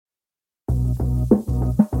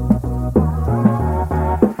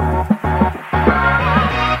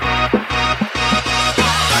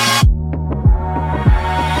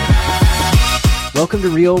welcome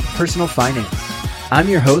to Real Personal Finance. I'm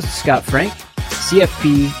your host, Scott Frank,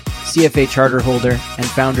 CFP, CFA charter holder, and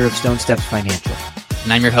founder of Stone Steps Financial.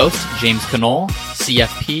 And I'm your host, James Knoll,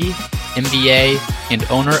 CFP, MBA, and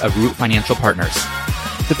owner of Root Financial Partners.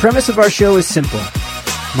 The premise of our show is simple.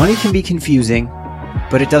 Money can be confusing,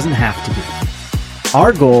 but it doesn't have to be.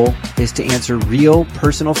 Our goal is to answer real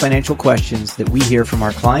personal financial questions that we hear from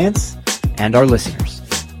our clients and our listeners.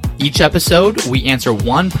 Each episode, we answer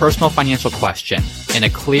one personal financial question in a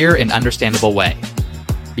clear and understandable way.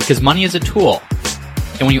 Because money is a tool,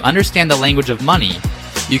 and when you understand the language of money,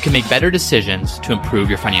 you can make better decisions to improve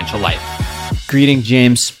your financial life. Greetings,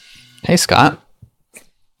 James. Hey, Scott.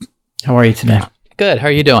 How are you today? Good. How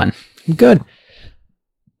are you doing? I'm good.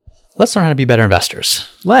 Let's learn how to be better investors.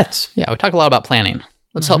 Let's. Yeah, we talk a lot about planning.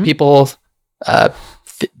 Let's help people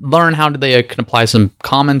learn how they can apply some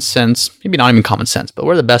common sense, maybe not even common sense, but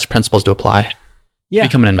what are the best principles to apply to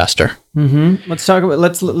become an investor? Let's talk about,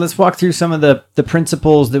 let's walk through some of the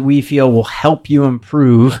principles that we feel will help you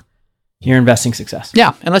improve your investing success.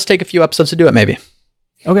 Yeah, and let's take a few episodes to do it maybe.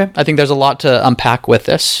 Okay. I think there's a lot to unpack with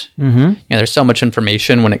this. There's so much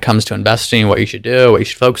information when it comes to investing, what you should do, what you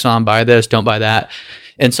should focus on, buy this, don't buy that.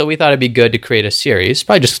 And so we thought it'd be good to create a series,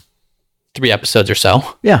 probably just 3 episodes or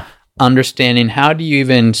so. Yeah. Understanding how do you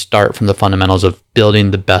even start from the fundamentals of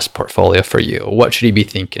building the best portfolio for you? What should you be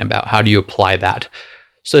thinking about? How do you apply that?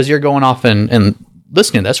 So as you're going off and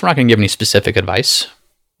listening to this, we're not going to give any specific advice,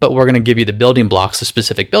 but we're going to give you the building blocks, the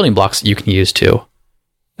specific building blocks that you can use to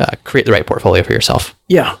create the right portfolio for yourself.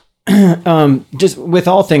 Yeah. Just with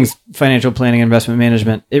all things financial planning, investment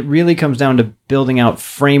management, it really comes down to building out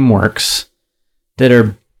frameworks that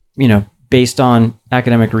are, based on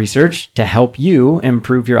academic research to help you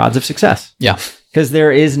improve your odds of success. Yeah. Because there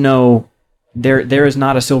is not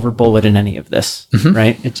a silver bullet in any of this,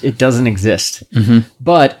 right? It doesn't exist.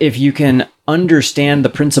 But if you can understand the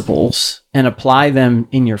principles and apply them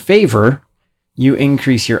in your favor, you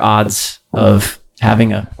increase your odds of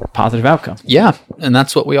having a positive outcome. Yeah. And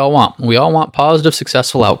that's what we all want. We all want positive,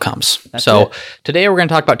 successful outcomes. Today we're going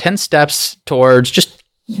to talk about 10 steps towards just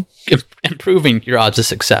improving your odds of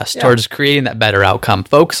success, towards creating that better outcome.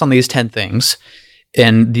 Focus on these 10 things,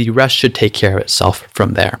 and the rest should take care of itself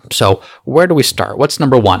from there. So where do we start? What's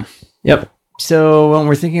number 1? Yep. So when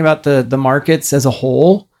we're thinking about the markets as a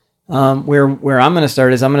whole, where I'm going to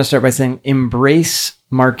start is I'm going to start by saying embrace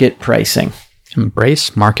market pricing.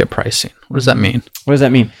 Embrace market pricing. What does that mean? What does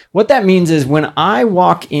that mean? What that means is when I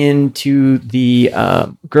walk into the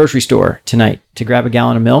grocery store tonight to grab a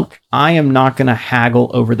gallon of milk, I am not going to haggle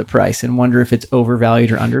over the price and wonder if it's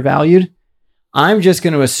overvalued or undervalued. I'm just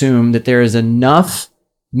going to assume that there is enough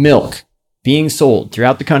milk being sold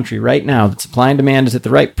throughout the country right now that supply and demand is at the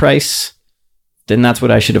right price. Then that's what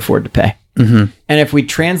I should afford to pay. And if we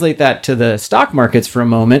translate that to the stock markets for a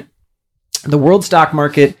moment, the world stock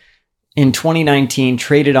market in 2019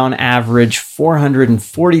 traded on average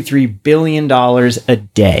 $443 billion a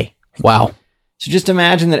day. Wow. So just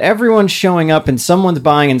imagine that everyone's showing up and someone's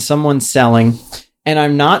buying and someone's selling. And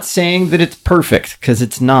I'm not saying that it's perfect, because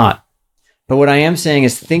it's not. But what I am saying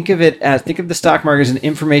is think of the stock market as an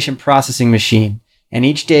information processing machine. And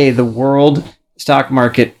each day the world stock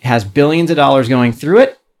market has billions of dollars going through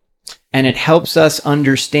it. And it helps us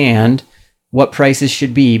understand what prices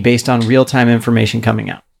should be based on real-time information coming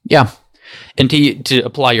out. Yeah. And to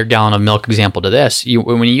apply your gallon of milk example to this,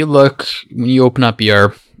 when you open up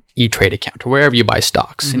your E-Trade account or wherever you buy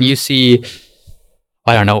stocks and you see,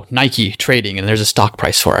 I don't know, Nike trading and there's a stock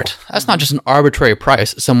price for it. That's not just an arbitrary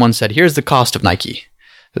price. Someone said, here's the cost of Nike.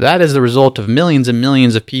 That is the result of millions and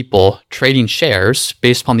millions of people trading shares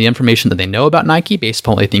based upon the information that they know about Nike, based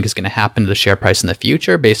upon what they think is going to happen to the share price in the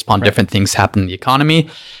future, based upon different things happening in the economy.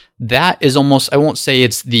 That is almost, I won't say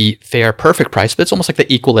it's the fair, perfect price, but it's almost like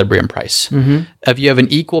the equilibrium price. If you have an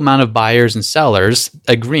equal amount of buyers and sellers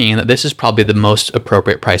agreeing that this is probably the most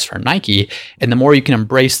appropriate price for Nike, and the more you can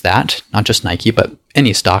embrace that, not just Nike, but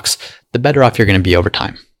any stocks, the better off you're going to be over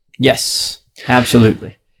time. Yes,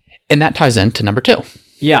 absolutely. And that ties into number 2.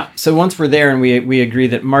 Yeah. So once we're there and we agree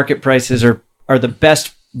that market prices are the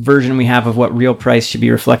best version we have of what real price should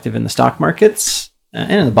be reflective in the stock markets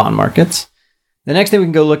and in the bond markets, the next thing we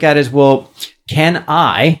can go look at is, well, can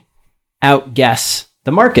I outguess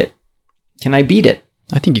the market? Can I beat it?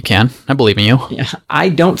 I think you can. I believe in you. Yeah, I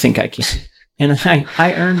don't think I can. And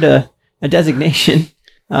I earned a designation.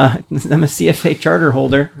 I'm a CFA charter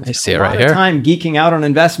holder. I see it right here. Time geeking out on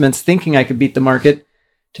investments, thinking I could beat the market,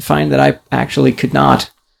 to find that I actually could not.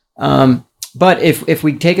 But if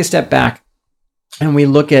we take a step back and we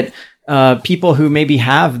look at people who maybe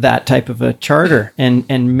have that type of a charter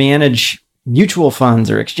and manage mutual funds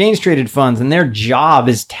or exchange traded funds, and their job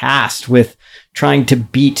is tasked with trying to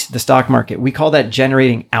beat the stock market. We call that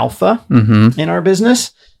generating alpha in our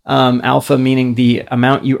business. Alpha meaning the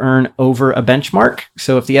amount you earn over a benchmark.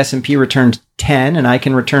 So if the S&P returned 10 and I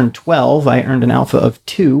can return 12, I earned an alpha of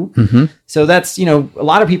 2. So that's, a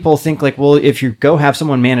lot of people think like, well, if you go have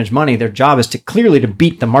someone manage money, their job is to clearly to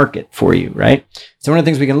beat the market for you, right? So one of the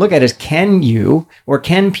things we can look at is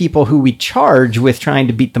can people who we charge with trying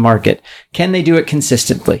to beat the market, can they do it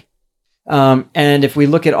consistently? And if we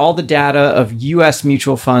look at all the data of US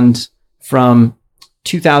mutual funds from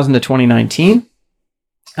 2000 to 2019,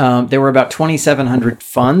 there were about 2,700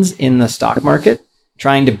 funds in the stock market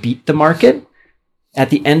trying to beat the market. At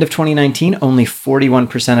the end of 2019, only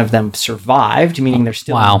 41% of them survived, meaning they're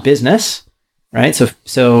still in business, right?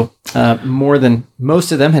 So more than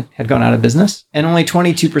most of them had gone out of business, and only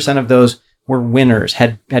 22% of those were winners,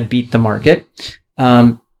 had beat the market.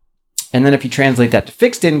 And then if you translate that to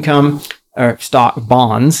fixed income or stock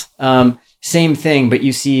bonds, same thing, but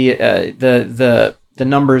you see the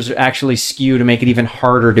numbers actually skew to make it even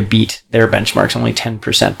harder to beat their benchmarks. Only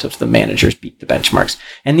 10% of the managers beat the benchmarks.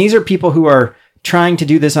 And these are people who are trying to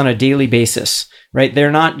do this on a daily basis, right? They're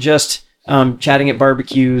not just chatting at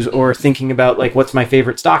barbecues or thinking about like, what's my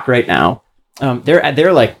favorite stock right now?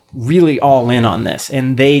 They're like really all in on this,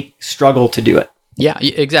 and they struggle to do it. Yeah,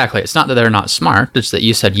 exactly. It's not that they're not smart. It's that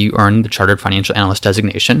you said you earned the Chartered Financial Analyst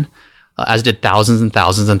designation, as did thousands and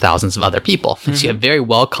thousands and thousands of other people. So you have very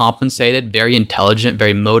well compensated, very intelligent,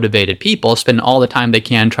 very motivated people spending all the time they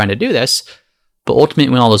can trying to do this. But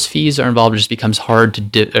ultimately, when all those fees are involved, it just becomes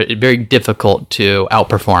very difficult to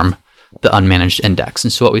outperform the unmanaged index.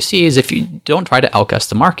 And so what we see is if you don't try to outguess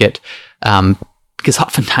the market, because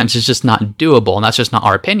oftentimes it's just not doable, and that's just not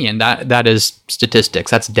our opinion. That is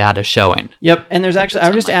statistics. That's data showing. Yep. And there's actually, I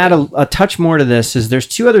would just add a touch more to this. Is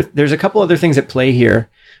there's a couple other things at play here.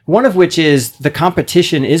 One of which is the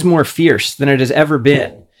competition is more fierce than it has ever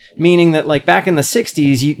been. Meaning that like back in the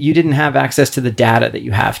 60s, you didn't have access to the data that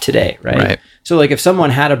you have today, right? So like if someone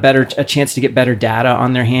had a chance to get better data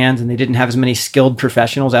on their hands and they didn't have as many skilled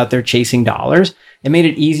professionals out there chasing dollars, it made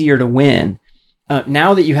it easier to win.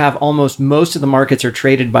 Now that you have almost most of the markets are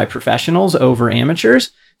traded by professionals over amateurs,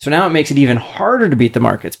 so now it makes it even harder to beat the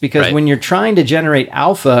markets because when you're trying to generate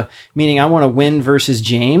alpha, meaning I want to win versus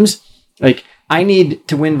James, like I need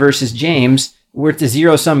to win versus James, it's a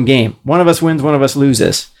zero-sum game. One of us wins, one of us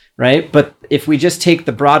loses, right? But if we just take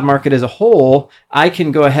the broad market as a whole, I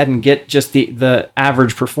can go ahead and get just the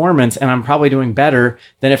average performance, and I'm probably doing better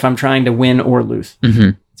than if I'm trying to win or lose.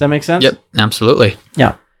 Does that make sense? Yep, absolutely.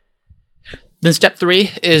 Yeah. Then step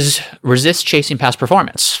 3 is resist chasing past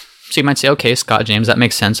performance. So you might say, okay, Scott James, that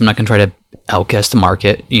makes sense. I'm not going to try to outguess the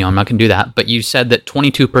market. I'm not going to do that. But you said that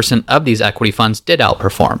 22% of these equity funds did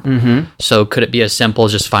outperform. So could it be as simple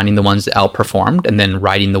as just finding the ones that outperformed and then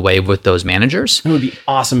riding the wave with those managers? It would be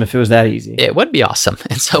awesome if it was that easy. It would be awesome.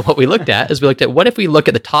 And so what we looked at what if we look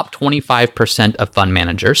at the top 25% of fund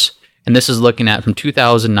managers? And this is looking at from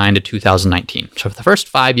 2009 to 2019. So for the first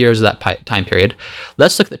 5 years of that time period,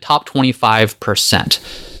 let's look at the top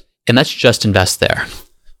 25%. And let's just invest there.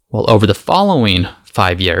 Well, over the following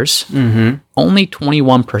 5 years, only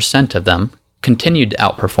 21% of them continued to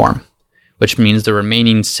outperform, which means the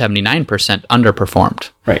remaining 79% underperformed.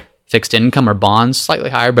 Right. Fixed income or bonds, slightly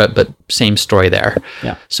higher, but same story there.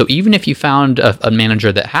 Yeah. So even if you found a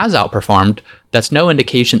manager that has outperformed, that's no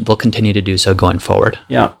indication they'll continue to do so going forward.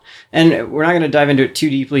 Yeah. And we're not going to dive into it too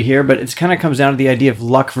deeply here, but it kind of comes down to the idea of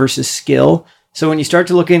luck versus skill. So when you start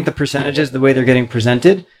to look at the percentages, the way they're getting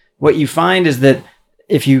presented, what you find is that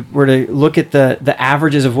if you were to look at the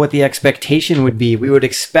averages of what the expectation would be, we would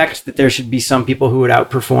expect that there should be some people who would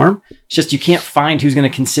outperform. It's just you can't find who's going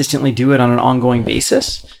to consistently do it on an ongoing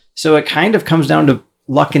basis. So it kind of comes down to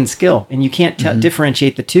luck and skill, and you can't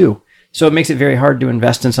differentiate the two. So it makes it very hard to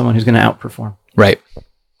invest in someone who's going to outperform. Right.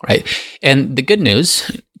 And the good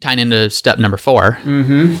news, tying into step number 4,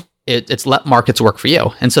 it's let markets work for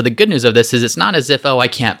you. And so the good news of this is it's not as if, I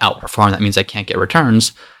can't outperform. That means I can't get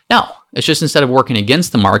returns. No, it's just instead of working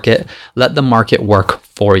against the market, let the market work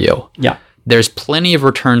for you. Yeah. There's plenty of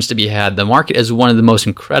returns to be had. The market is one of the most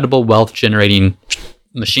incredible wealth generating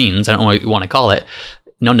machines, I don't know what you want to call it,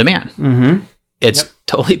 known to man. It's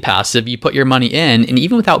totally passive. You put your money in, and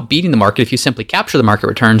even without beating the market, if you simply capture the market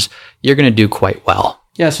returns, you're going to do quite well.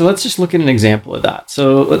 Yeah, so let's just look at an say we have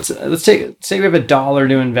 $1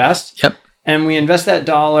 to invest. Yep. And we invest that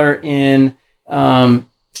dollar in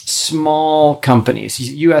small companies,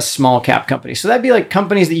 U.S. small cap companies. So that'd be like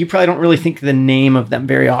companies that you probably don't really think the name of them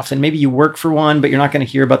very often. Maybe you work for one, but you're not going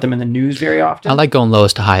to hear about them in the news very often. I like going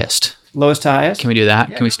lowest to highest. Lowest to highest? Can we do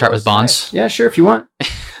that? Can we start with bonds? Yeah, sure. If you want.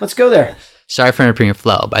 Let's go there. Sorry for interrupting your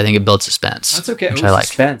flow, but I think it builds suspense. That's okay. Which I like.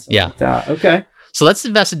 Suspense. Yeah. Okay. So let's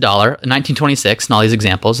invest $1 in 1926 in all these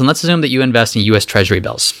examples, and let's assume that you invest in U.S. Treasury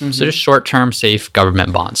bills. So just short-term, safe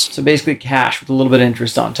government bonds. So basically cash with a little bit of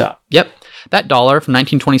interest on top. Yep. That dollar from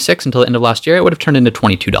 1926 until the end of last year, it would have turned into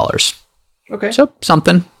 $22. Okay. So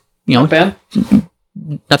something, Not bad.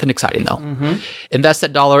 nothing exciting though. Invest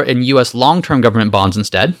that dollar in U.S. long-term government bonds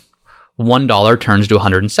instead. $1 turns to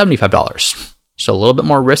 $175. So a little bit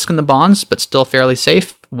more risk in the bonds, but still fairly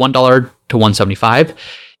safe. $1 to $175.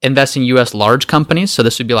 Invest in U.S. large companies. So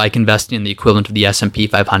this would be like investing in the equivalent of the S&P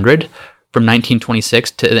 500 from 1926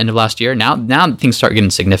 to the end of last year. Now things start getting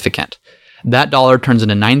significant. That dollar turns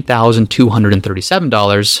into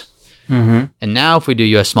 $9,237. And now if we do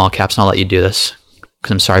U.S. small caps, and I'll let you do this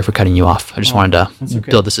because I'm sorry for cutting you off. I just wanted to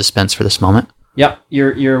build the suspense for this moment. Yep.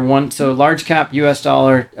 Your one, so large cap US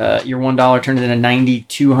dollar, your $1 turns into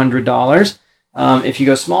 $9,200. If you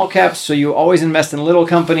go small caps, so you always invest in little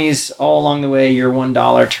companies all along the way, your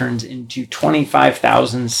 $1 turns into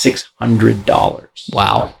 $25,600.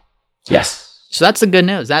 Wow. Yes. So that's the good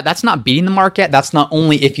news. That's not beating the market. That's not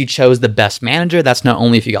only if you chose the best manager. That's not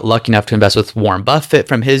only if you got lucky enough to invest with Warren Buffett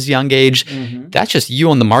from his young age. That's just you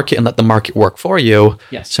own the market and let the market work for you.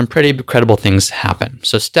 Yes. Some pretty incredible things happen.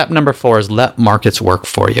 So step number 4 is let markets work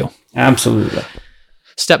for you. Absolutely.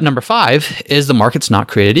 Step number 5 is the market's not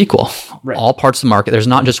created equal. Right. All parts of the market, there's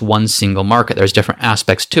not just one single market. There's different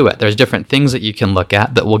aspects to it. There's different things that you can look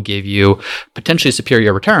at that will give you potentially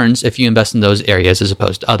superior returns if you invest in those areas as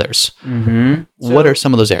opposed to others. What are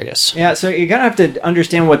some of those areas? Yeah, so you're gonna have to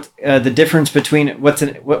understand what the difference between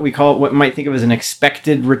what we might think of as an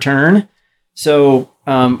expected return. So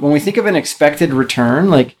when we think of an expected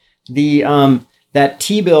return, like the that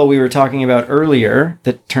T-bill we were talking about earlier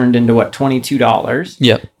that turned into $22.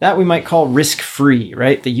 Yep. That we might call risk-free,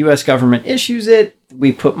 right? The U.S. government issues it.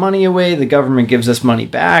 We put money away. The government gives us money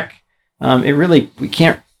back. We can't really.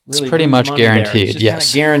 It's pretty much guaranteed. It's just Yes. kind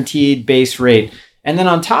of guaranteed base rate. And then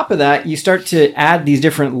on top of that, you start to add these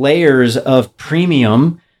different layers of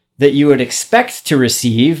premium that you would expect to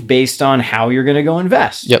receive based on how you're going to go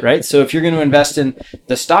invest, right? So if you're going to invest in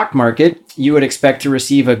the stock market, you would expect to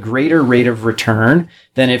receive a greater rate of return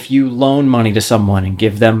than if you loan money to someone and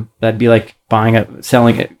give them, that'd be like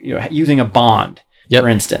using a bond, for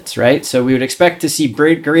instance, right? So we would expect to see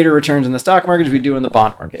greater returns in the stock market as we do in the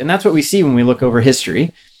bond market. And that's what we see when we look over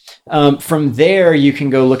history. From there, you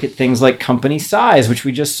can go look at things like company size, which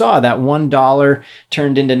we just saw. That $1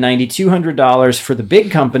 turned into $9,200 for the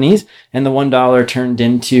big companies, and the $1 turned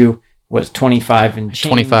into was 25 and change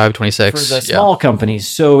 25, 26 for the small companies.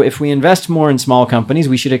 So if we invest more in small companies,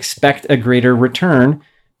 we should expect a greater return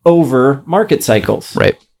over market cycles.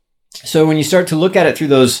 Right. So when you start to look at it through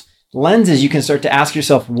those lenses, you can start to ask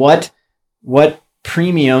yourself, what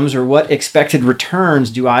premiums or what expected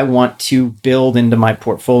returns do I want to build into my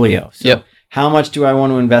portfolio? So how much do I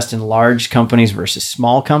want to invest in large companies versus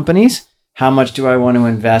small companies? How much do I want to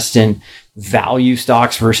invest in value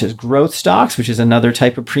stocks versus growth stocks, which is another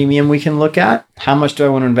type of premium we can look at? How much do I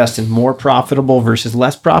want to invest in more profitable versus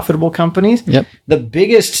less profitable companies? The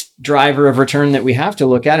biggest driver of return that we have to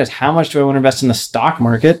look at is how much do I want to invest in the stock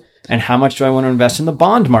market and how much do I want to invest in the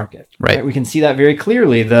bond market? Right? We can see that very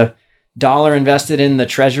clearly. The dollar invested in the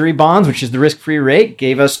treasury bonds, which is the risk-free rate,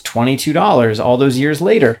 gave us $22 all those years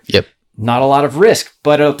later. Not a lot of risk,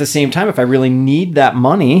 but at the same time, if I really need that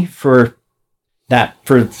money for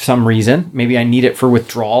some reason, maybe I need it for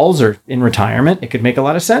withdrawals or in retirement, it could make a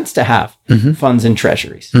lot of sense to have funds in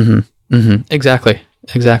treasuries. Exactly.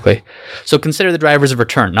 So consider the drivers of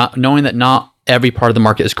return, knowing that not every part of the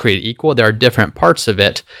market is created equal. There are different parts of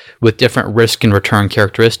it with different risk and return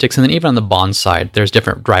characteristics. And then even on the bond side, there's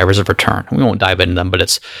different drivers of return. We won't dive into them, but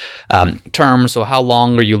it's terms. So how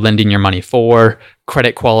long are you lending your money for?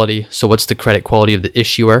 Credit quality. So what's the credit quality of the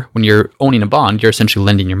issuer? When you're owning a bond, you're essentially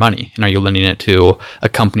lending your money. And are you lending it to a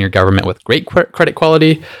company or government with great credit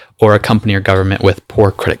quality or a company or government with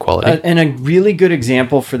poor credit quality? And a really good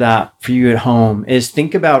example for that for you at home is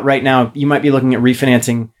think about right now, you might be looking at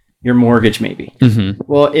refinancing your mortgage maybe.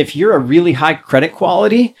 Well, if you're a really high credit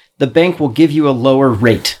quality, the bank will give you a lower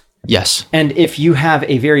rate. Yes. And if you have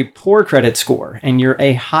a very poor credit score and you're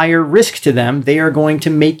a higher risk to them, they are going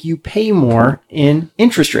to make you pay more in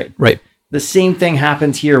interest rate. Right. The same thing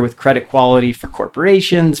happens here with credit quality for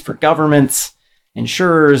corporations, for governments,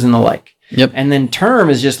 insurers, and the like. And then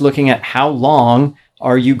term is just looking at how long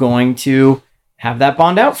are you going to have that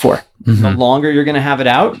bond out for. The longer you're going to have it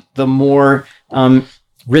out, the more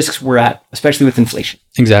risks we're at, especially with inflation.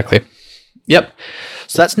 Exactly. So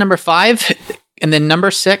that's number 5. And then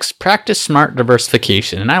number 6, practice smart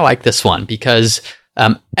diversification. And I like this one because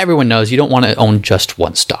everyone knows you don't want to own just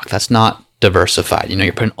one stock. That's not diversified.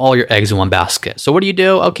 You're putting all your eggs in one basket. So what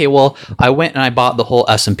do? Okay, well, I went and I bought the whole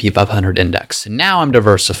S&P 500 index, and now I'm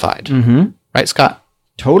diversified. Mm-hmm. Right, Scott?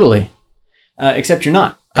 Totally. Except you're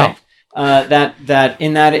not. Right?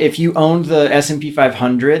 If you owned the S&P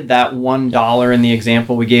 500, that $1 in the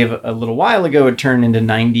example we gave a little while ago would turn into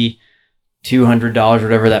 $90, $200,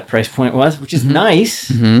 whatever that price point was, which is nice.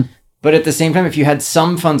 Mm-hmm. But at the same time, if you had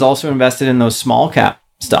some funds also invested in those small cap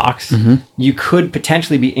stocks, you could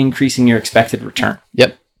potentially be increasing your expected return.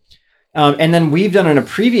 Yep. And then we've done in a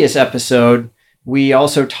previous episode, we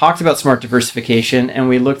also talked about smart diversification, and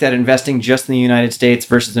we looked at investing just in the United States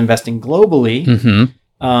versus investing globally. Mm-hmm.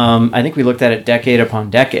 I think we looked at it decade upon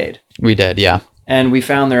decade. We did, yeah. And we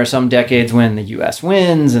found there are some decades when the U.S.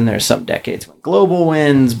 wins, and there's some decades when global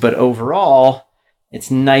wins. But overall,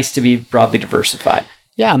 it's nice to be broadly diversified.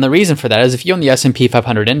 Yeah, and the reason for that is if you own the S&P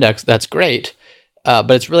 500 index, that's great.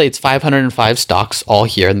 But it's 505 stocks all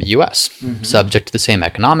here in the U.S., subject to the same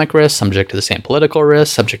economic risk, subject to the same political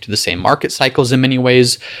risk, subject to the same market cycles in many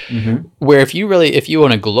ways. Mm-hmm. Where if you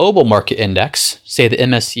own a global market index, say the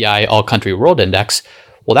MSCI All Country World Index,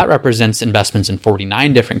 well, that represents investments in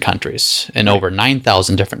 49 different countries and over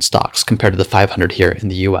 9,000 different stocks compared to the 500 here in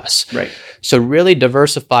the U.S. Right. So really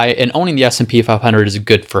diversify, and owning the S&P 500 is a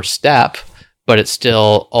good first step, but it's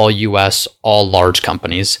still all U.S., all large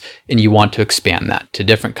companies, and you want to expand that to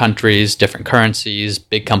different countries, different currencies,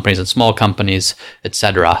 big companies and small companies,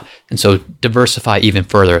 etc. And so diversify even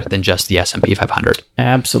further than just the S&P 500.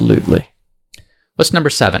 Absolutely. What's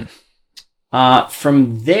number 7?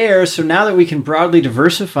 From there, so now that we can broadly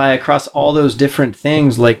diversify across all those different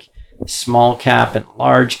things like small cap and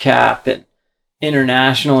large cap and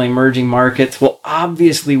international emerging markets, well,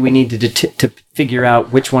 obviously we need to figure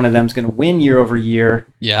out which one of them is going to win year over year,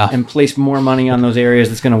 and place more money on those areas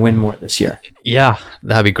that's going to win more this year. Yeah,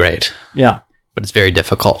 that'd be great. Yeah, but it's very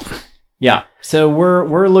difficult. Yeah, so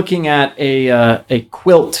we're looking at a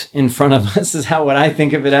quilt in front of us is what I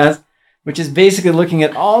think of it as, which is basically looking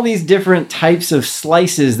at all these different types of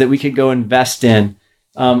slices that we could go invest in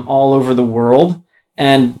all over the world.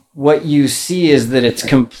 And what you see is that it's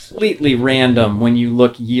completely random when you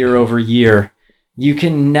look year over year. You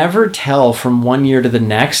can never tell from one year to the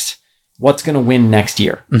next what's going to win next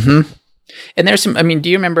year. Mm-hmm. And there's some, do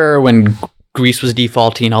you remember when Greece was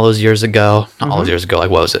defaulting all those years ago? Not all those years ago,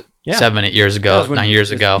 like what was it? Yeah. 7, 8 years ago, 9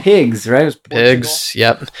 years ago. Pigs, right? It was pigs,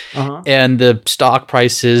 yep. And the stock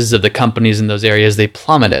prices of the companies in those areas, they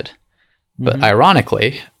plummeted. But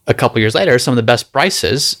ironically, a couple years later, some of the best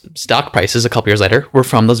stock prices a couple years later, were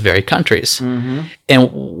from those very countries. Mm-hmm.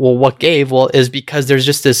 And what gave? Well, is because there's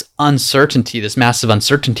just this uncertainty, this massive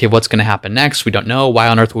uncertainty of what's going to happen next. We don't know. Why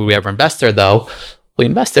on earth would we ever invest there, though? We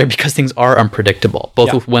invest there because things are unpredictable,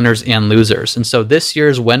 both with winners and losers. And so this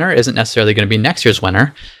year's winner isn't necessarily going to be next year's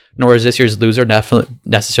winner, nor is this year's loser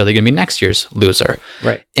necessarily going to be next year's loser.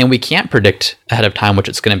 Right. And we can't predict ahead of time which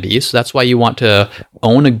it's going to be. So that's why you want to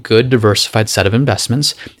own a good diversified set of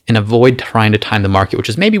investments and avoid trying to time the market, which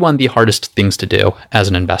is maybe one of the hardest things to do as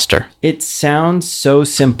an investor. It sounds so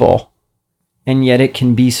simple, and yet it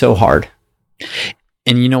can be so hard.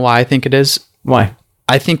 And you know why I think it is? Why?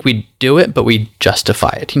 I think we do it, but we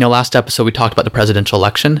justify it. Last episode we talked about the presidential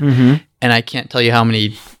election, and I can't tell you how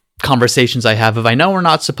many conversations I have of, I know we're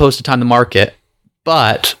not supposed to time the market,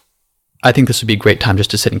 but I think this would be a great time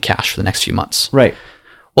just to sit in cash for the next few months. Right.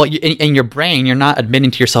 Well, in your brain, you're not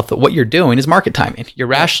admitting to yourself that what you're doing is market timing. You're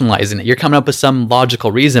rationalizing it. You're coming up with some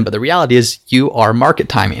logical reason, but the reality is you are market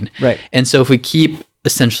timing. Right. And so if we keep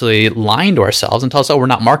essentially lying to ourselves and tell us, we're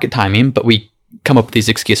not market timing, but we come up with these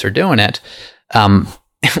excuses for doing it,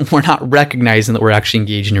 we're not recognizing that we're actually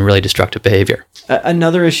engaging in really destructive behavior.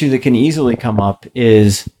 Another issue that can easily come up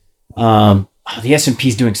is the S&P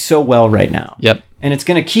is doing so well right now. Yep. And it's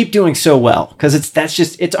going to keep doing so well because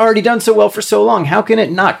it's already done so well for so long. How can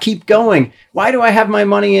it not keep going? Why do I have my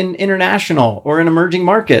money in international or in emerging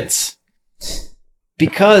markets?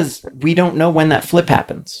 Because we don't know when that flip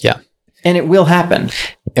happens. Yeah. And it will happen.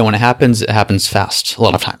 And when it happens fast a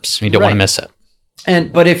lot of times. You don't want to miss it.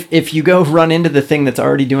 But if you go run into the thing that's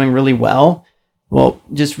already doing really well,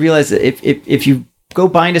 just realize that if you go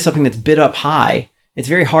buy into something that's bid up high, it's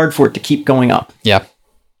very hard for it to keep going up. Yeah.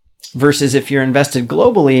 Versus if you're invested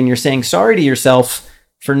globally and you're saying sorry to yourself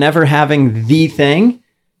for never having the thing,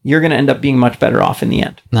 you're going to end up being much better off in the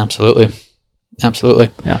end. Absolutely.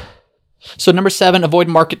 Yeah. So number 7, avoid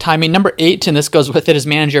market timing. Number 8, and this goes with it, is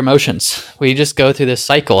manage your emotions. We just go through this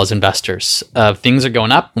cycle as investors. Things are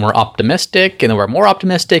going up and we're optimistic, and then we're more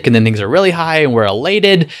optimistic, and then things are really high and we're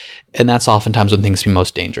elated. And that's oftentimes when things be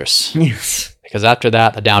most dangerous. Yes. Because after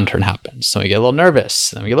that, the downturn happens. So we get a little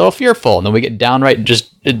nervous, then we get a little fearful, and then we get downright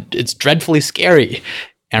it's dreadfully scary.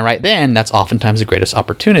 And right then, that's oftentimes the greatest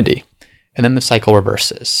opportunity. And then the cycle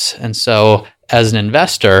reverses. And so as an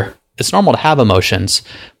investor, it's normal to have emotions,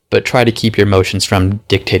 but try to keep your emotions from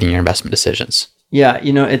dictating your investment decisions. Yeah,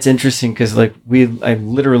 it's interesting because I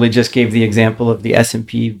literally just gave the example of the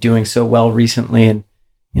S&P doing so well recently, and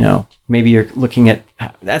maybe you're looking at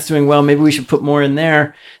that's doing well. Maybe we should put more in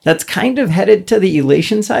there. That's kind of headed to the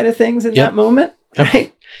elation side of things in that moment,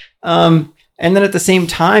 right? And then at the same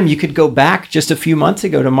time, you could go back just a few months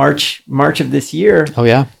ago to March of this year. Oh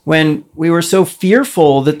yeah, when we were so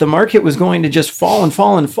fearful that the market was going to just fall and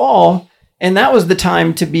fall and fall, and that was the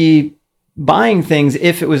time to be buying things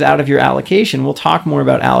if it was out of your allocation. We'll talk more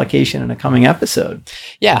about allocation in a coming episode.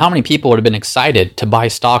 Yeah, how many people would have been excited to buy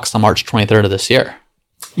stocks on March 23rd of this year?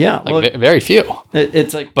 Yeah, very few.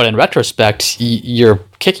 It's like, but in retrospect, you're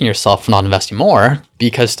kicking yourself for not investing more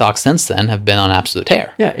because stocks since then have been on absolute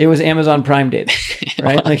tear. Yeah, it was Amazon Prime Day,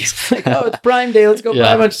 right? It's Prime Day. Let's go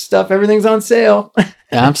buy a bunch of stuff. Everything's on sale.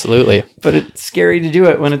 Absolutely. But it's scary to do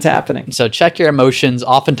it when it's happening. So check your emotions.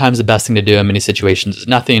 Oftentimes, the best thing to do in many situations is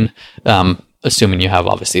nothing, assuming you have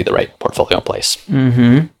obviously the right portfolio in place.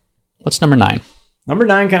 Mm-hmm. What's number 9? Number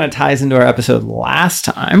 9 kind of ties into our episode last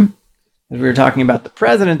time. We were talking about the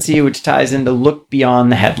presidency, which ties into look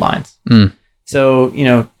beyond the headlines. So,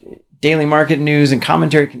 daily market news and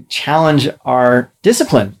commentary can challenge our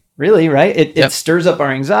discipline, really, right? It stirs up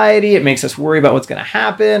our anxiety. It makes us worry about what's going to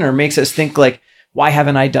happen, or makes us think like, why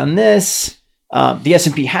haven't I done this? The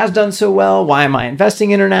S&P has done so well. Why am I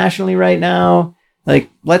investing internationally right now? Like,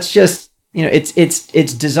 let's just,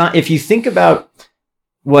 it's designed. If you think about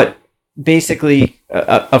what basically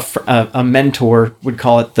a mentor would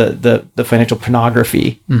call it, the financial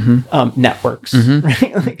pornography networks,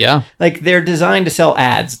 right? Like they're designed to sell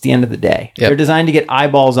ads at the end of the day. They're designed to get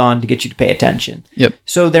eyeballs on to get you to pay attention.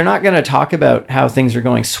 So they're not going to talk about how things are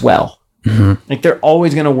going swell. Like they're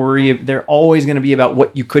always going to worry. They're always going to be about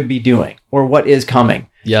what you could be doing or what is coming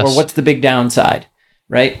or what's the big downside,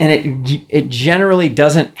 right? And it generally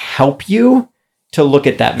doesn't help you to look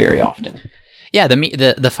at that very often. Yeah,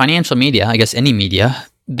 the financial media, I guess any media,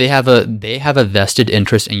 they have a vested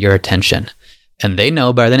interest in your attention, and they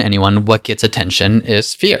know better than anyone what gets attention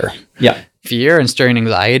is fear. Yeah, fear and stirring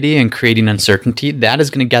anxiety and creating uncertainty. That is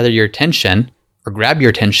going to gather your attention or grab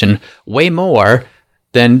your attention way more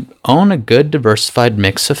than own a good diversified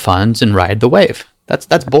mix of funds and ride the wave. That's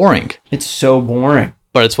boring. It's so boring.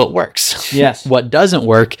 But it's what works. Yes. What doesn't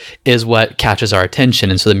work is what catches our attention.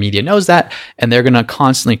 And so the media knows that, and they're going to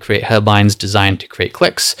constantly create headlines designed to create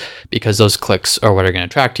clicks, because those clicks are what are going to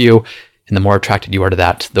attract you. And the more attracted you are to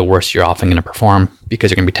that, the worse you're often going to perform,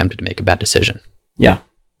 because you're going to be tempted to make a bad decision. Yeah.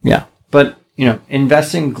 Yeah. But,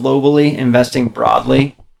 investing globally, investing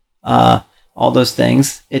broadly, all those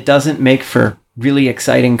things, it doesn't make for really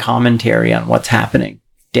exciting commentary on what's happening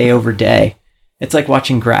day over day. It's like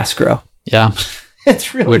watching grass grow. Yeah.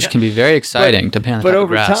 It's really which can be very exciting, depending on the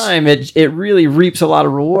over time, it really reaps a lot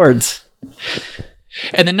of rewards.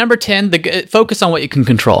 And then number 10, focus on what you can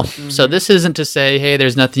control. So this isn't to say, hey,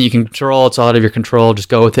 there's nothing you can control. It's all out of your control. Just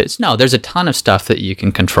go with it. No, there's a ton of stuff that you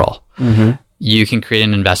can control. You can create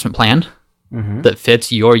an investment plan that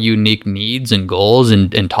fits your unique needs and goals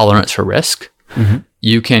and tolerance for risk.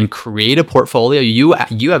 You can create a portfolio. You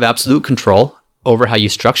have absolute control over how you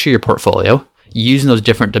structure your portfolio, using those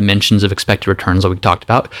different dimensions of expected returns that we talked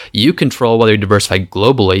about. You control whether you diversify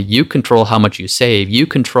globally. You control how much you save. You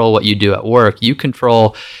control what you do at work. You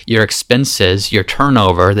control your expenses, your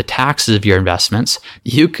turnover, the taxes of your investments.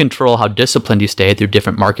 You control how disciplined you stay through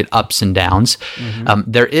different market ups and downs.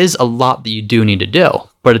 There is a lot that you do need to do,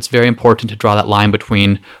 but it's very important to draw that line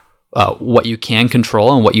between what you can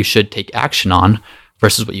control and what you should take action on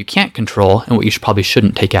versus what you can't control and what you probably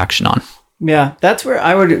shouldn't take action on. Yeah, that's where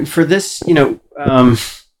I would, for this,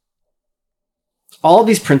 all of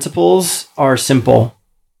these principles are simple,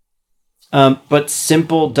 but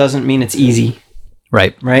simple doesn't mean it's easy.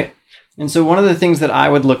 Right. Right. And so one of the things that I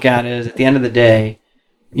would look at is, at the end of the day,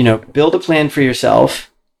 build a plan for yourself,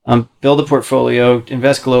 build a portfolio,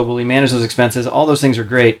 invest globally, manage those expenses. All those things are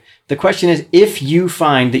great. The question is, if you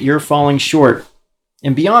find that you're falling short,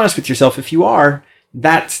 and be honest with yourself, if you are,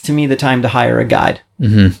 that's to me the time to hire a guide.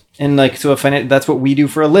 And that's what we do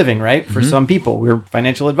for a living, right? For some people, we're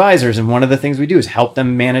financial advisors. And one of the things we do is help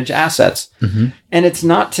them manage assets. And it's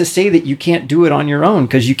not to say that you can't do it on your own,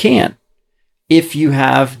 because you can, if you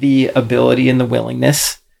have the ability and the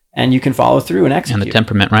willingness, and you can follow through and execute. And the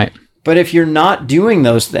temperament, right? But if you're not doing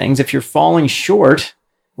those things, if you're falling short,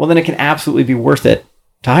 well, then it can absolutely be worth it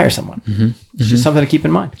to hire someone. It's just something to keep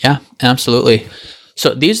in mind. Yeah, absolutely.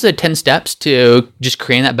 So these are the 10 steps to just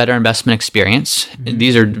creating that better investment experience.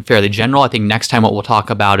 These are fairly general. I think next time what we'll talk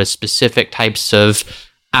about is specific types of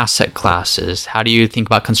asset classes. How do you think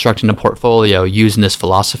about constructing a portfolio using this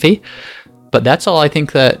philosophy? But that's all I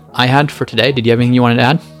think that I had for today. Did you have anything you wanted to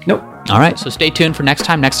add? Nope. All right, so stay tuned for next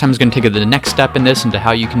time. Next time is going to take the next step in this into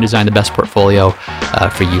how you can design the best portfolio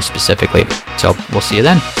for you specifically. So we'll see you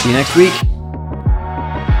then. See you next week.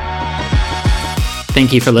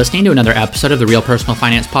 Thank you for listening to another episode of the Real Personal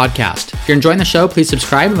Finance Podcast. If you're enjoying the show, please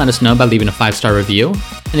subscribe and let us know by leaving a 5-star review.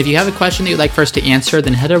 And if you have a question that you'd like for us to answer,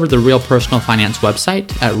 then head over to the Real Personal Finance website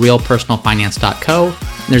at realpersonalfinance.co.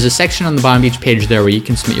 And there's a section on the bottom of each page there where you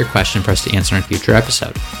can submit your question for us to answer in a future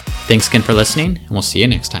episode. Thanks again for listening, and we'll see you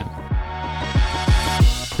next time.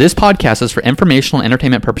 This podcast is for informational and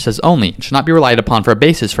entertainment purposes only and should not be relied upon for a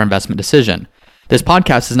basis for investment decision. This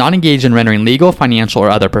podcast is not engaged in rendering legal, financial, or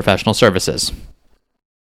other professional services.